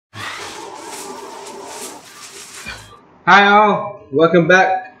Hi all, welcome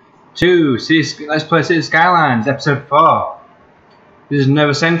back to Let's Play City Skylines, episode 4. This is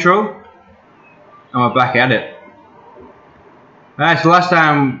Nova Central, and we're back at it. Alright, so last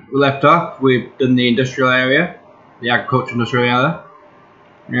time we left off, we've done the industrial area, the agricultural industrial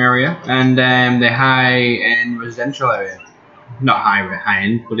area, and the high-end residential area. Not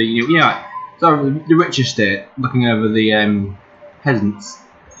high-end, but you know, sort of the rich estate, looking over the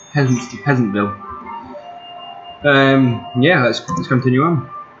peasantville. Yeah, let's continue on.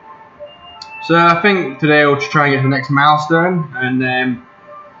 So I think today we'll try and get to the next milestone and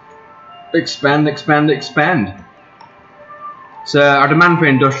expand. So our demand for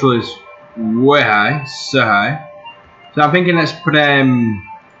industrial is way high, so high. So I'm thinking let's put add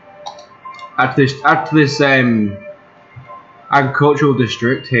to this agricultural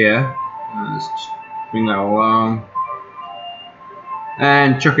district here. Let's just bring that along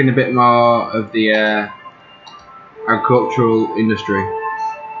and chuck in a bit more of the agricultural industry.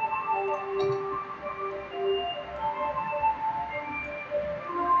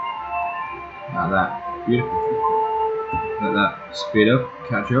 Like that. Beautiful. Let that speed up,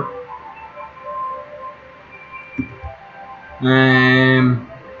 catch up.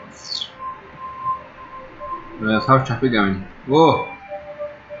 How's traffic going? Whoa!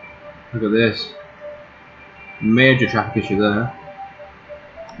 Look at this. Major traffic issue there.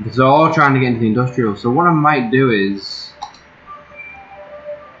 Because they're all trying to get into the industrial. So what I might do is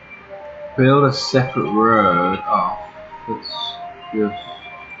build a separate road off. Let's just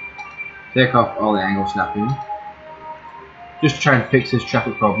take off all the angle snapping. Just to try and fix this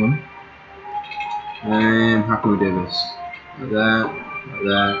traffic problem. How can we do this? Like that, like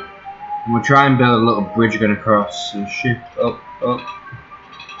that. And we'll try and build a little bridge going across. So shift up.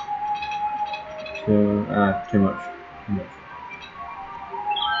 So too much.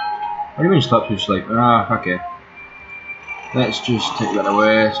 What do you mean stop to sleep? Ah, okay. Let's just take that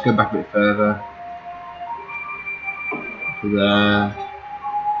away. Let's go back a bit further. To there.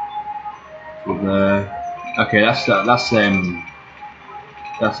 To there. Okay, that's a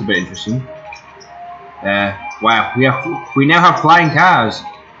bit interesting. Wow, we now have flying cars.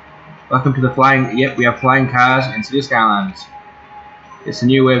 Welcome to the flying. Yep, we have flying cars in City Skylines. It's a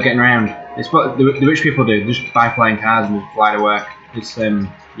new way of getting around. It's what the rich people do. They just buy flying cars and just fly to work. It's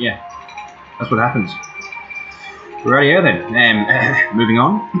yeah. That's what happens. Right here then. Moving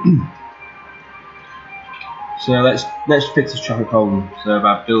on. So let's fix this traffic problem. So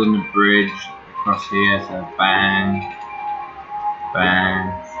by building a bridge across here, so bang,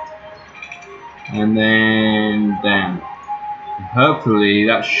 bang, and then down. And hopefully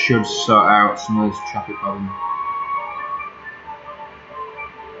that should sort out some of this traffic problem.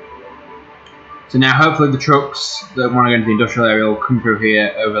 So now hopefully the trucks that want to go into the industrial area will come through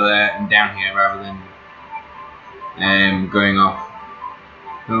here, over there, and down here rather than going off.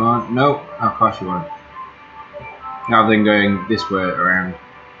 Go on. No, of course you won't. Rather than going this way around.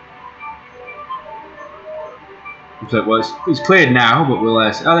 So well, it's cleared now, but we'll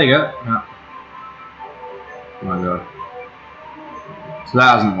oh there you go. No. Oh my god. So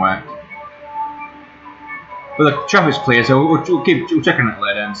that hasn't worked. But the traffic's clear, so we'll check on it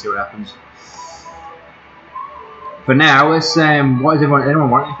later and see what happens. For now, let's what is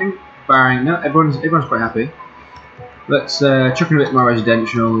anyone want anything? Barring no, everyone's quite happy. Let's chuck in a bit more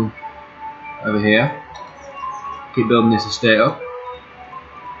residential over here. Keep building this estate up.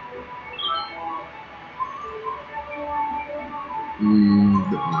 Bit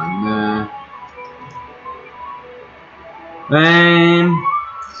more in there.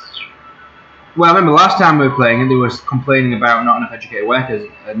 Well, I remember last time we were playing and they were complaining about not enough educated workers,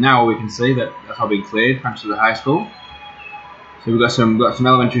 and now we can see that that's all been cleared thanks to the high school. So we've got some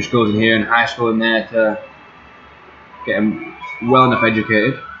elementary schools in here and high school in there to get them well enough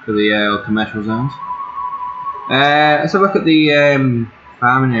educated for the commercial zones. Let's have a look at the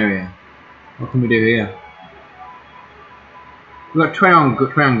farming area. What can we do here? We've got 21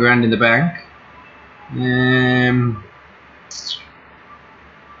 grand in the bank.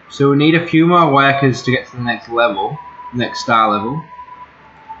 So we need a few more workers to get to the next level, next star level.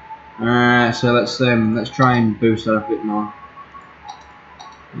 So let's try and boost that up a bit more.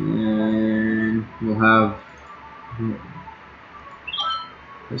 And we'll have.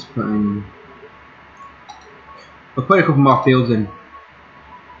 Let's put in. We'll put a couple more fields in.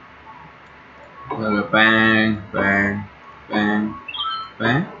 We'll go bang, bang, bang,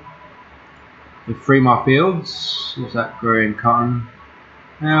 bang. With 3 more fields. What's that growing cotton?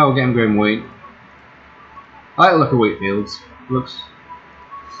 Now we'll get them growing wheat. I like the look of wheat fields. Looks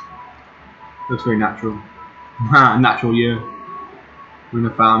very natural. Natural, yeah. We're in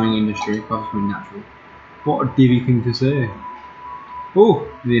the farming industry, possibly natural. What a divvy thing to say. Oh,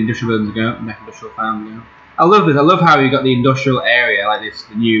 the industrial buildings are going up, the industrial farm going up. I love this. I love how you got the industrial area like this,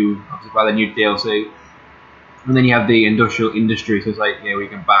 the new, obviously by the new DLC, and then you have the industrial industry. So it's like, where you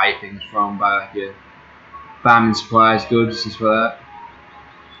can buy things from, buy like your farming supplies, goods, and stuff like that.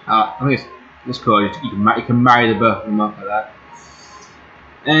 I think it's cool. You can marry the both of them up like that.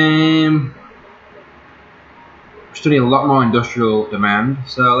 Studying a lot more industrial demand.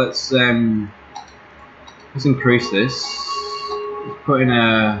 So let's increase this. Let's put in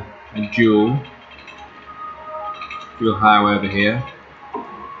a dual highway over here,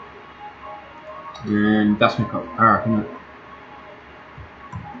 and that's gonna cut power, isn't it?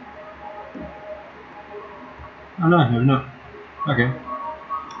 Oh no, maybe not. Okay.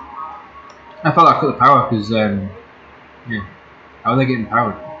 I thought I cut the power because yeah, how are they getting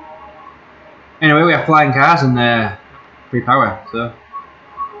powered? Anyway, we have flying cars and free power, so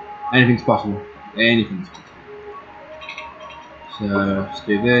anything's possible. Anything's possible. So let's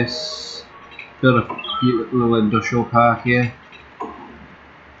do this. Build a cute little industrial park here.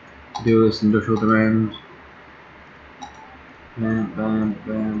 Do this industrial demand. Bam, bam,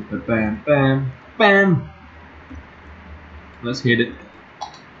 bam, bam, bam, bam, bam. Let's hit it.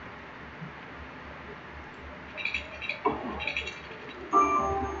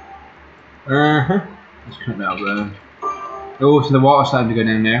 Let's cut that up there. Oh, so the water's starting to go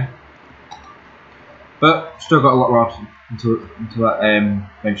down there. But still got a lot more until that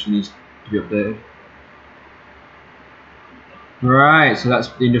eventually needs to be updated. Right, so that's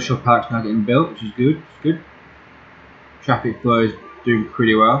the industrial park's now getting built, which is good. It's good. Traffic flow is doing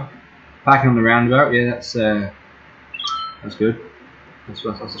pretty well. Parking on the roundabout, yeah, that's good. That's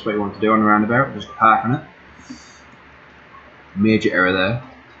what you want to do on the roundabout, just park on it. Major error there.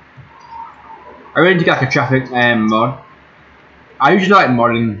 I really need to get like a traffic mod. I usually like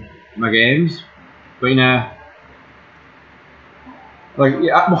modding my games, but you know, like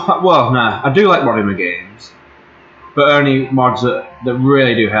well, nah, I do like modding my games, but only mods that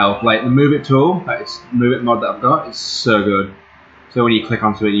really do help. Like the Move It tool, like it's the Move It mod that I've got, is so good. So when you click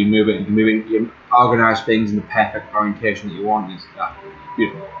onto it, you move it, you organise things in the perfect orientation that you want. It's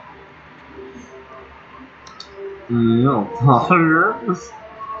beautiful. No.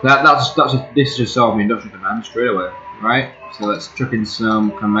 So this just solved my industrial demand straight away, right? So let's chuck in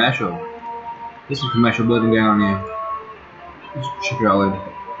some commercial. There's some commercial building going on here. Let's check it all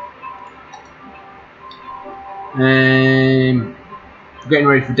in. Getting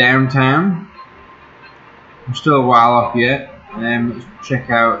ready for downtown. I'm still a while off yet. Let's check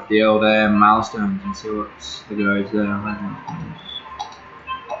out the old milestones and see what's the guys there.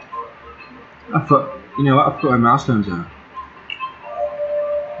 I thought, you know what? I put my milestones out.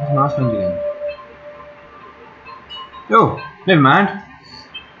 Where's milestones again? Oh, never mind.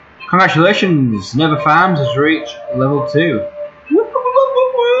 Congratulations, Never Farms has reached level 2.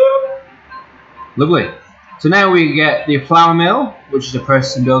 Lovely. So now we get the flour mill, which is a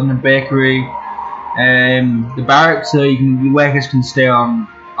processing building, a bakery, the barracks, so your workers can stay on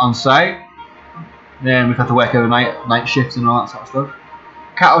site. Then we have to work overnight, night shifts and all that sort of stuff.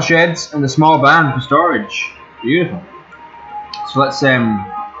 Cattle sheds and the small barn for storage. Beautiful. So let's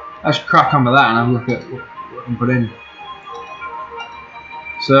crack on with that and have a look at what we can put in.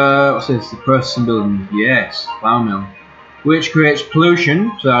 So what's this? The processing building. Yes, flour mill, which creates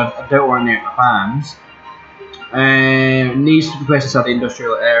pollution. So I don't want it near my farms. It needs to be placed inside the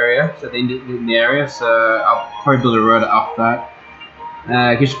industrial area, so in the area. So I'll probably build a road off that.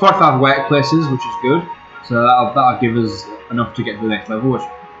 It gives 45 workplaces, which is good. So that'll give us enough to get to the next level, which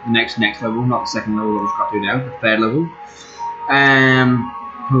the next level, not the second level that we've got to do now, the third level.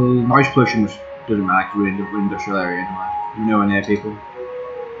 Noise pollution, which doesn't matter because we're in the industrial area anyway. We're nowhere near people.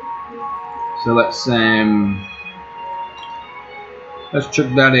 So let's chuck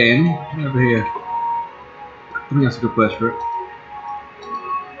that in over here. I think that's a good place for it.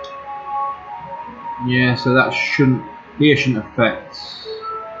 Yeah, so that shouldn't affect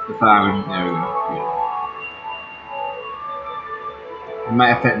the farming. There we go. Yeah. It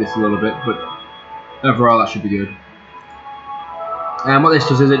might affect this a little bit, but overall that should be good. And what this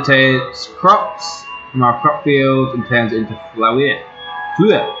does is it takes crops from our crop fields and turns it into flour.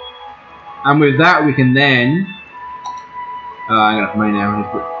 And with that we can then I'm gonna have money now, I'm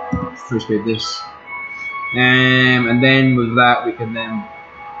gonna put free speed this. And then with that we can then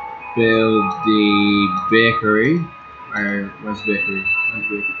build the bakery. Where's the bakery? Where's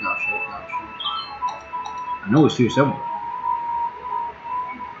the bakery? Gosh. I know it's 2 somewhere.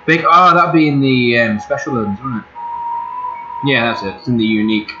 That'd be in the special buildings, wouldn't it? Yeah, that's it. It's in the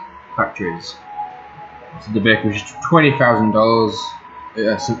unique factories. So the bakery is $20,000.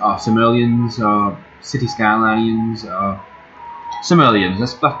 Simoleons or city Skylineans or some aliens.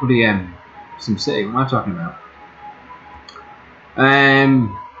 That's bloody some city. What am I talking about? And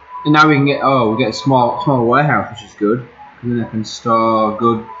now we can get we get a small warehouse, which is good. And then I can store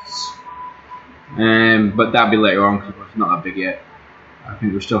goods. But that'll be later on because it's not that big yet. I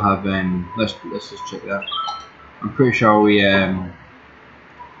think we still have let's just check that. I'm pretty sure we're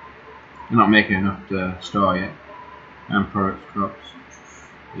not making enough to store yet. And products, crops.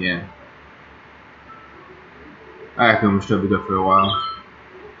 Yeah. I reckon we'll still be good for a while.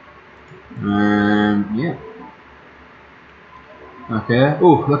 Yeah. Okay.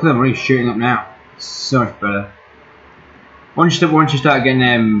 Oh, look at them already shooting up now. It's so much better. Once you start getting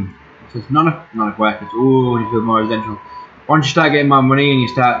not enough workers. Oh, you feel more residential. Once you start getting more money and you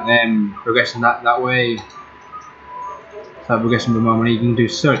start progressing that way, start progressing with more money, you can do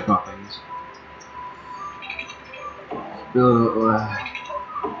so much more things. Build a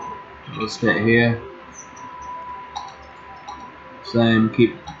little state here. Same.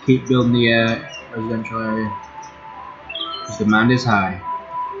 Keep building the residential area because demand is high.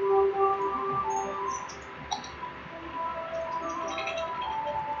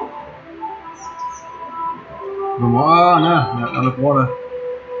 Oh no, not enough water.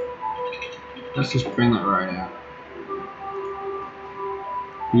 Let's just bring that right out.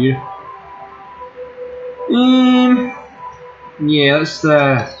 Beautiful. Yeah, let's throw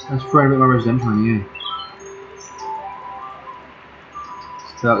a bit more residential in here.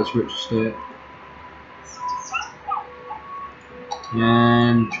 Start this rich estate.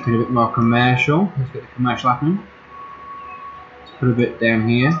 And put a bit more commercial. Let's get the commercial happening. Let's put a bit down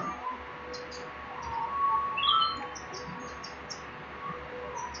here.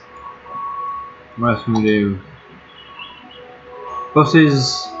 What else can we do?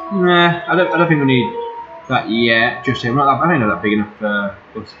 Buses. Nah, I don't think we need that yet. Just yet. I think they're that big enough for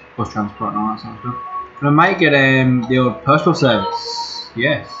bus transport and all that sort of stuff. But I might get the old postal service.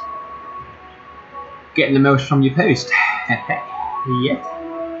 Yes. Getting the most from your post. Yes.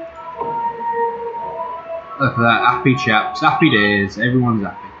 Look at that, happy chaps, happy days. Everyone's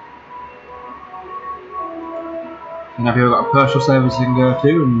happy. And have you got a postal service you can go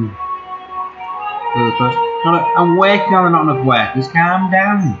to and do the post? I'm working on not enough work. Just calm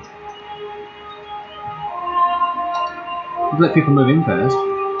down. Let people move in first.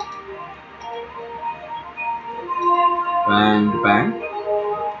 Bang, bang.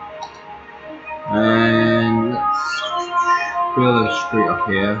 And let's build a street up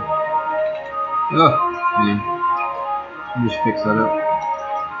here. Oh, yeah. Let me just fix that up.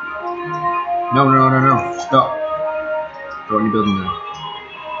 No. Stop. Don't want you building there.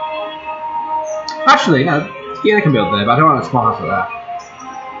 Actually, no. Yeah, they can build there, but I don't want a small house like that.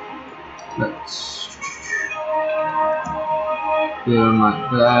 Let's do them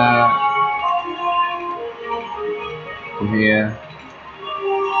like that. From here.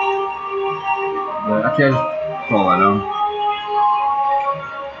 But actually, I just fall that on.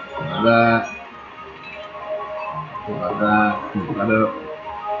 Like that. Like that. Put that up.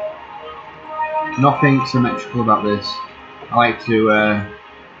 Nothing symmetrical about this. I like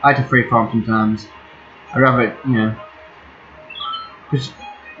to freeform sometimes. I'd rather it, you know, because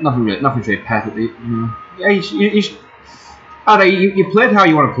nothing's really perfectly, you know. Yeah, I don't know, you played how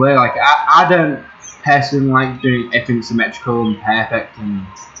you want to play. Like I don't personally like doing everything symmetrical and perfect and,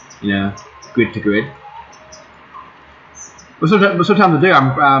 you know, grid to grid. But sometimes I do.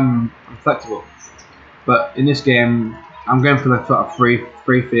 I'm flexible. But in this game, I'm going for the sort of free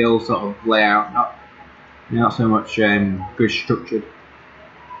feel sort of layout, not so much grid structured.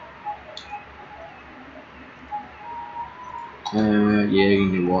 Yeah, you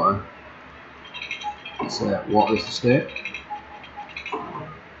can do water. Let's water this estate.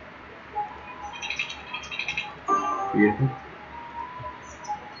 Beautiful.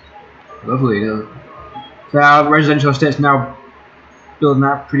 Lovely. So our residential estate's now building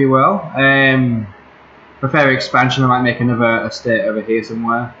out pretty well. For further expansion, I might make another estate over here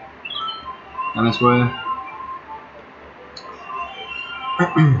somewhere. And this way.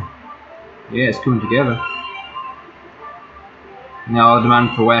 Yeah, it's coming together. Now the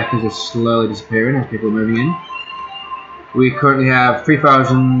demand for workers is slowly disappearing as people are moving in. We currently have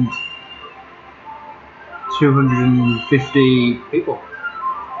 3,250 people.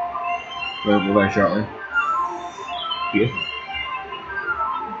 Very shortly. Yeah.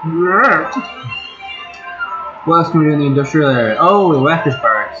 What else can we do in the industrial area? Oh, the workers'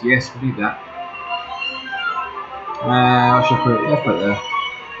 barracks. Yes, we need that. What should I put it? Let's put it there.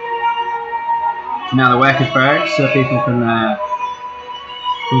 So now the workers' barracks, so people can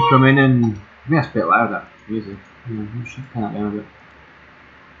come in and... I think that's a bit loud, that music. Yeah, I should turn that down a bit.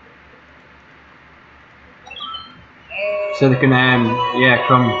 so they can yeah,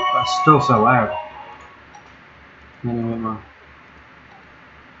 come. That's still so loud.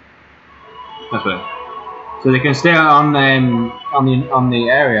 That's weird. So they can stay on the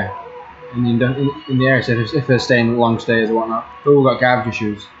area in the area. So if they're staying long stays or whatnot. Oh, we've got garbage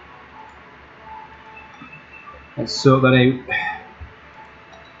issues. Let's sort that out.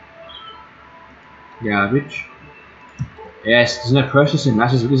 Garbage. Yes, there's no processing.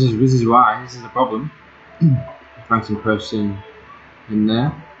 This is why. This is the problem. Find some processing in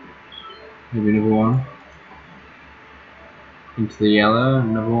there. Maybe another one. Into the yellow,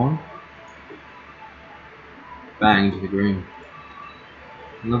 another one. Bang, to the green.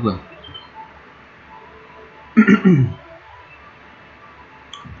 Lovely.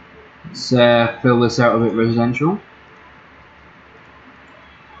 Let's fill this out a bit residential.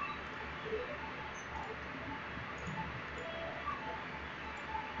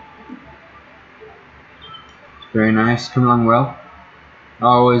 Very nice, coming along well.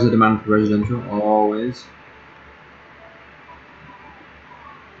 Always a demand for residential, always.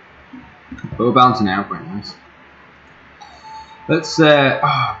 But we're balancing out quite nice. Let's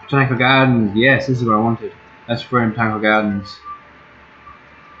botanical gardens. Yes, this is what I wanted. Let's throw in botanical gardens.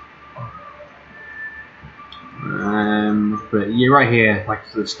 But you're right here, like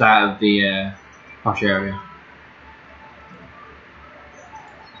to the start of the posh area.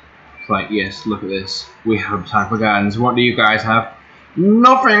 It's like, yes, look at this. We have botanical gardens. What do you guys have?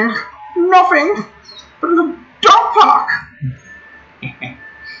 Nothing. Nothing. But a dog park.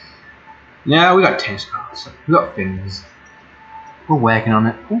 Yeah, we got tennis courts. We got things. We're working on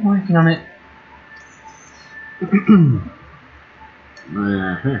it. We're working on it.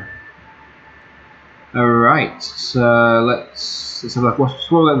 Alright, so let's have a look. What's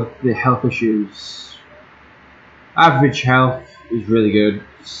the health issues? Average health is really good.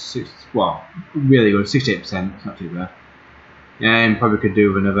 Really good. 68%. It's not too bad. And probably could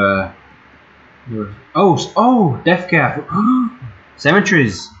do with another. Oh, death care.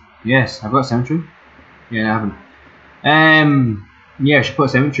 Cemeteries. Yes, I've got a cemetery. Yeah, I haven't. Yeah, I should put a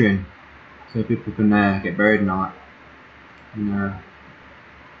cemetery in so people can get buried and all that. And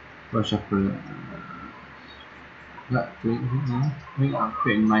where should I put it? That I think that'll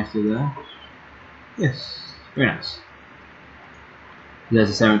fit in nicely there. Yes, very nice. There's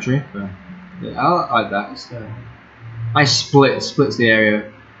a cemetery. I like that. It's nice splits the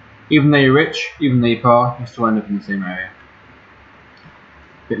area. Even though you're rich, even though you're poor, you still end up in the same area.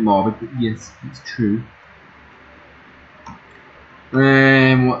 Bit morbid, but yes, it's true.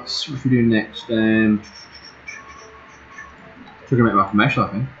 What we do next? Should we make more commercial, I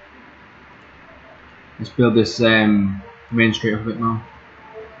think. Let's build this main street up a bit more.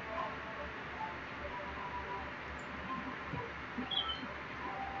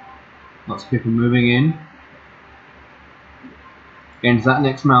 Lots of people moving in. Getting to that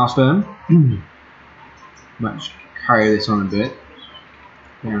next milestone. Might just carry this on a bit.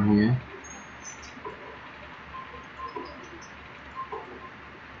 Down here.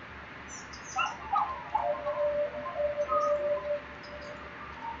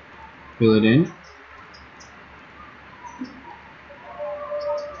 Fill it in.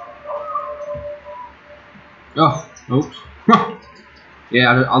 Oh, oops.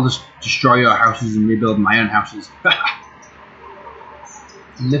 Yeah, I'll just destroy your houses and rebuild my own houses.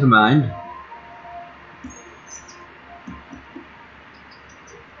 Never mind.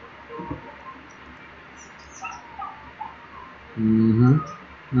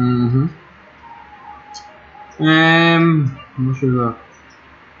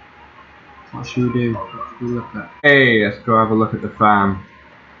 What should we do? What should we look at? Hey, let's go have a look at the farm.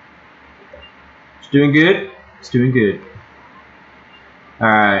 It's doing good. It's doing good.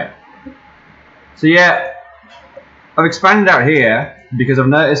 Alright. So yeah, I've expanded out here because I've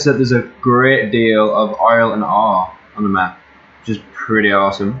noticed that there's a great deal of oil and ore on the map, which is pretty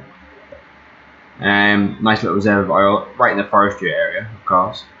awesome. Nice little reserve of oil right in the forestry area, of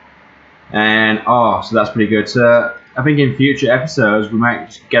course. And so that's pretty good. So I think in future episodes we might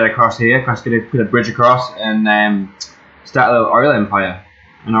just get across here, put a bridge across, and start a little oil empire,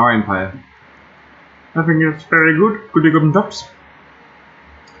 an ore empire. I think it's very good. Good to drops.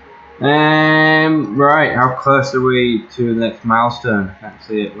 Right, how close are we to the next milestone? I can't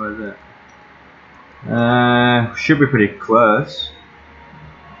see it. Where is it? Should be pretty close.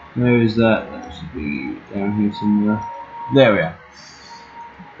 Where is that? That should be down here somewhere. There we are.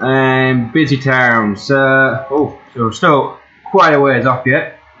 Busy town. So we're still quite a ways off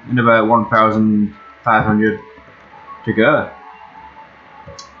yet, and about 1,500 to go.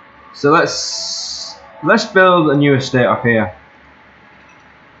 So let's build a new estate up here.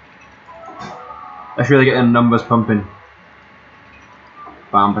 Let's really get them numbers pumping.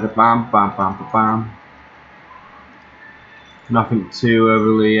 Bam ba da bam bam bam ba bam. Nothing too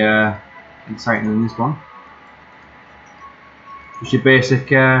overly exciting in this one. Just your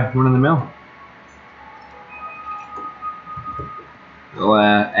basic run of the mill. Little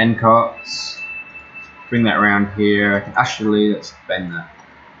end carts. Bring that around here. Actually, let's bend that.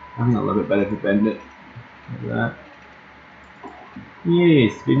 I think a little bit better to bend it. Like that.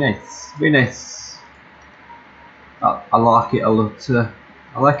 Yes, very nice. Very nice. I like it a lot.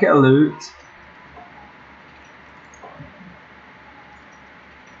 I like it a lot.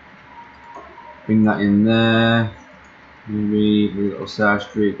 Bring that in there. Maybe a little side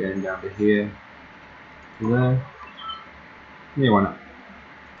street going down to here. To there. Yeah, why not?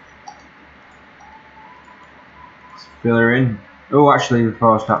 Let's fill her in. Oh, actually,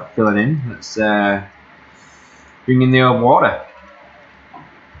 before I start filling in, let's bring in the old water.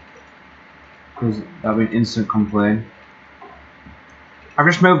 Because that'll be an instant complaint. I've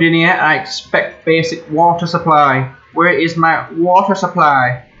just moved in here. I expect basic water supply. Where is my water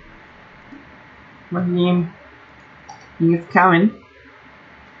supply? My name. He's coming.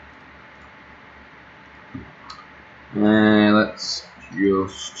 Let's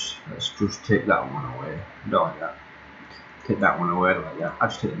just take that one away. I don't like that. Take that one away. I don't like that. I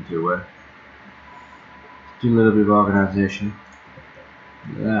just take them two away. Do a little bit of organisation.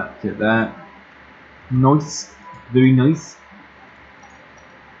 Take that. Nice. Very nice.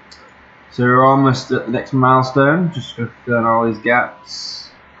 So we're almost at the next milestone. Just going to fill in all these gaps.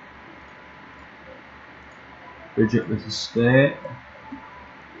 Bridge up this estate.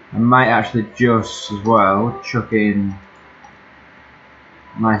 I might actually just as well chuck in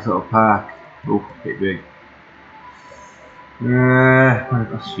a nice little park. Oh, pretty big.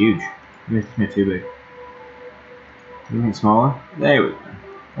 That's huge. Maybe it's not too big. Anything smaller? There we go.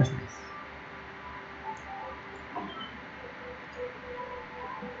 That's nice.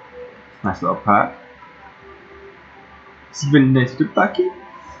 Nice little park. It's been nice to pack it.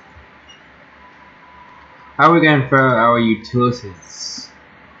 How are we going for our utilities?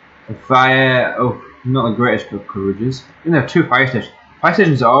 The fire, oh, not the greatest of coverages. You know, 2 fire stations. Fire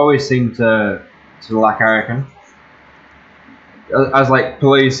stations always seem to lack, I reckon. As like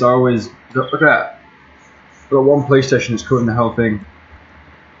police always, look at that. We've got 1 police station that's covering the whole thing.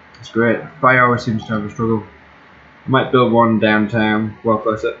 It's great. Fire always seems to have a struggle. I might build one downtown, well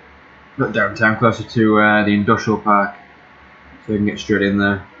closer, not downtown, closer to the industrial park, so we can get straight in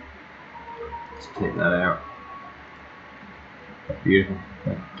there. Let's take that out. Beautiful.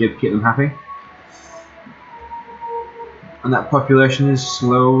 Keep them happy. And that population is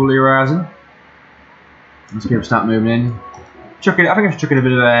slowly rising. Let's give it start moving in. I think I should chuck in a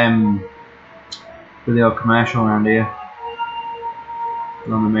bit of the old commercial around here.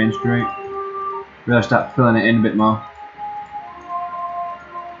 Along the main street. Really start filling it in a bit more.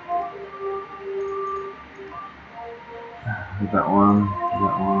 Get that one,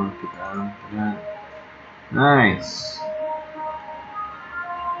 get that, get that. Nice.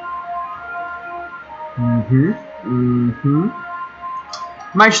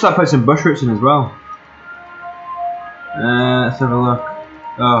 Might start putting some bush roots in as well. Let's have a look.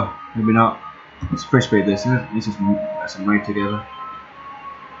 Oh, maybe not. It's pretty speed this, isn't it? This is some money together.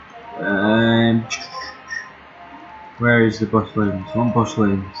 Where is the bus lanes? One bus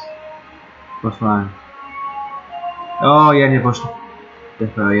lanes. Bus line. Oh yeah, near bus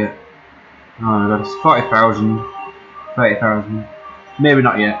depot yet. Oh my god, it's 40,000. 30,000. Maybe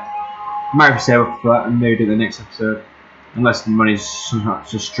not yet. Might have to save up for that and maybe do the next episode. Unless the money somehow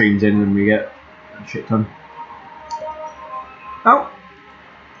just streams in and we get a shit ton. Oh!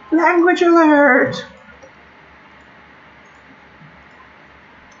 Language alert!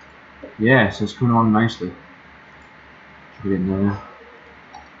 Yeah, so it's coming on nicely. Chuck it in there.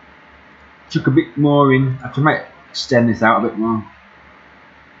 Chuck a bit more in. I might extend this out a bit more.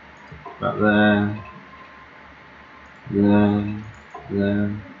 About there.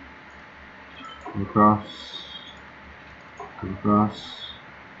 There. Come across. Come across.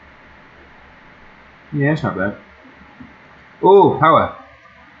 Yeah, it's not bad. Oh, power.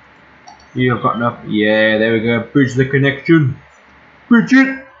 You've got enough. Yeah, there we go. Bridge the connection. Bridge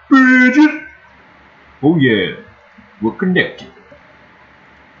it. Bridge it. Oh yeah. We're connected.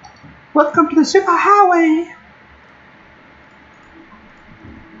 Welcome to the superhighway.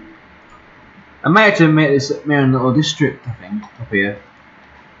 I might actually make this my own little district, I think, up here.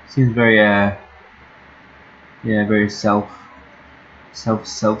 Seems very yeah, very self. It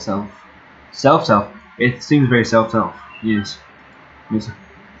seems very self. Yes. Makes a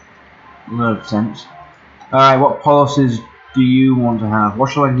lot of sense. Alright, what policies do you want to have?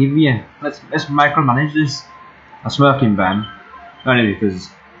 What shall I give you? Let's micromanage this. A smoking ban. Only because,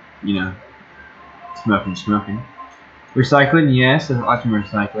 you know, smoking. Recycling, yes, I like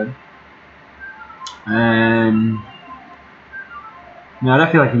recycling. No, I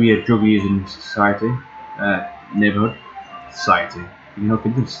don't feel like it'd be a drug using society, neighbourhood, society. You know,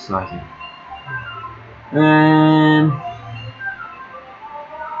 think of society. No,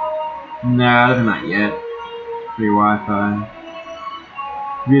 I don't think that yet. Free Wi-Fi.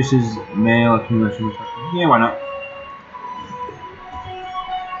 Reduces mail accumulation. Yeah, why not?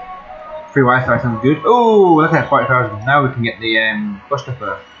 Free Wi-Fi sounds good. Oh, look at 40,000. Now we can get the bus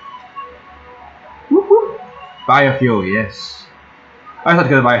depot. Whoop whoop. Biofuel, yes. I thought to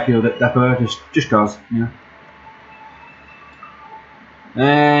go to biofuel depot just cause, you know.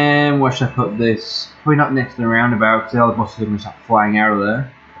 Where should I put this? Probably not next to the roundabout because all the buses are going to start flying out of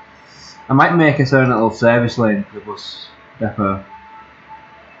there. I might make a certain little service lane for the bus depot.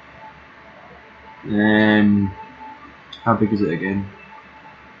 How big is it again?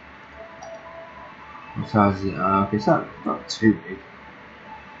 What size is it? Okay, it's not too big.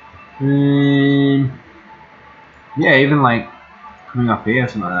 Yeah, even like coming up here or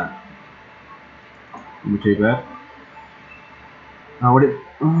something like that. Wouldn't be too bad. Oh, would it?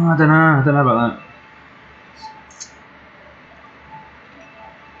 Oh, I don't know about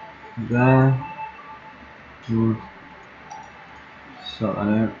that. There. We'll sort that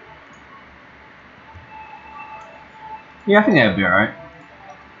out. Yeah, I think that would be alright.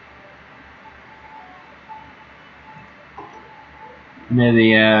 Near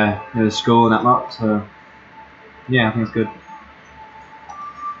the school and that lot, so yeah, I think it's good.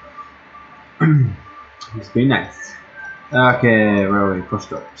 It's been nice. Okay, railway bus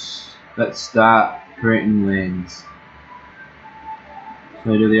stops. Let's start creating lanes.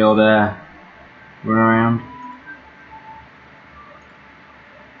 So do the old run around.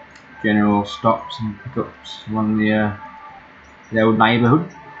 General stops and pickups along the old neighbourhood.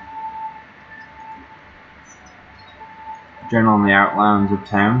 General on the outlines of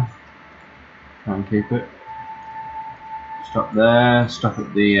town. Try and keep it. Stop there. Stop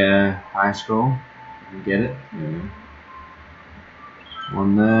at the high school. You get it. Yeah.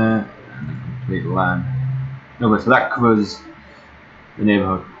 One there, and then complete the line. Okay, so that covers the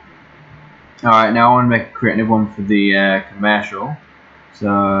neighbourhood. Alright, now I want to create another one for the commercial.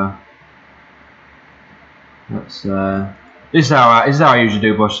 So let's this is how I usually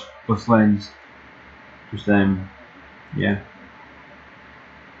do bus lanes. Just yeah.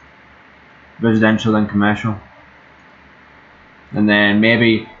 Residential and commercial. And then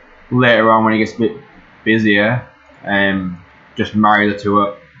maybe later on when it gets a bit busier, just marry the two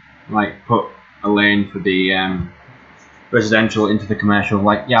up. Like put a lane for the residential into the commercial.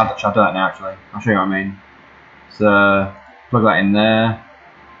 Like, yeah, I'll do that now actually. I'll show you what I mean. So plug that in there.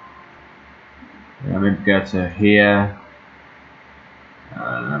 Yeah, maybe go to here.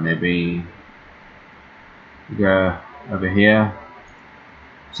 Maybe go over here.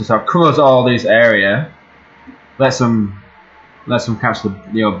 So it covers all this area. Let them catch the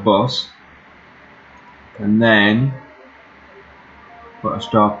bus, and then put a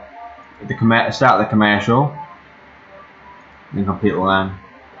stop at the start of the commercial, and then complete the line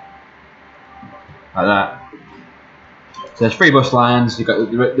like that. So there's 3 bus lines. You've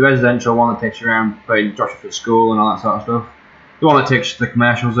got the residential one that takes you around, drops you for school and all that sort of stuff. The one that takes you to the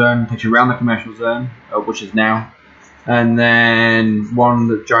commercial zone, takes you around the commercial zone, which is now, and then one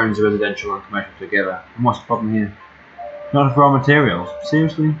that joins the residential and commercial together. And what's the problem here? Not enough raw materials.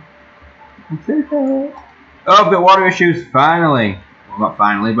 Seriously? Oh, I've got water issues. Finally. Well, not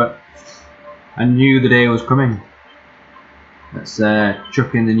finally, but I knew the day was coming. Let's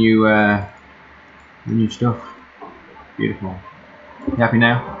chuck in the new stuff. Beautiful. You happy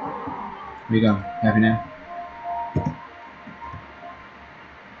now? There you go. Happy now?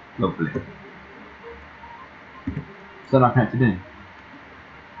 Lovely. Is that not connected in?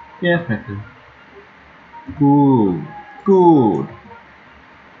 Yeah, it's connected. Good. Good.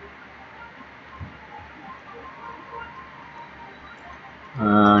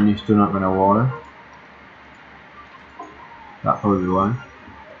 And you're still not going to water. That'll probably be why.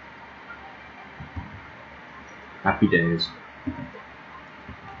 Happy days.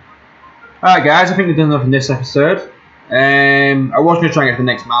 Alright guys, I think we've done enough in this episode. I was going to try and get to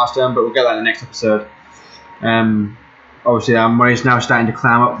the next milestone, but we'll get that in the next episode. Obviously our money's now starting to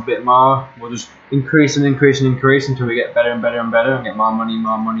climb up a bit more. We'll just increase and increase and increase until we get better and better and better and get more money,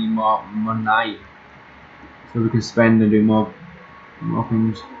 more money, more money. So we can spend and do more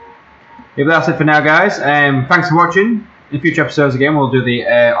things. Yeah, but that's it for now guys. Thanks for watching. In future episodes again we'll do the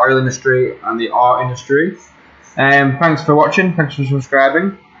oil industry and the art industry. Thanks for watching, thanks for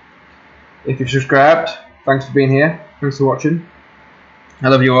subscribing. If you've subscribed, thanks for being here, thanks for watching. I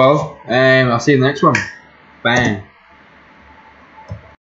love you all, and I'll see you in the next one. Bang.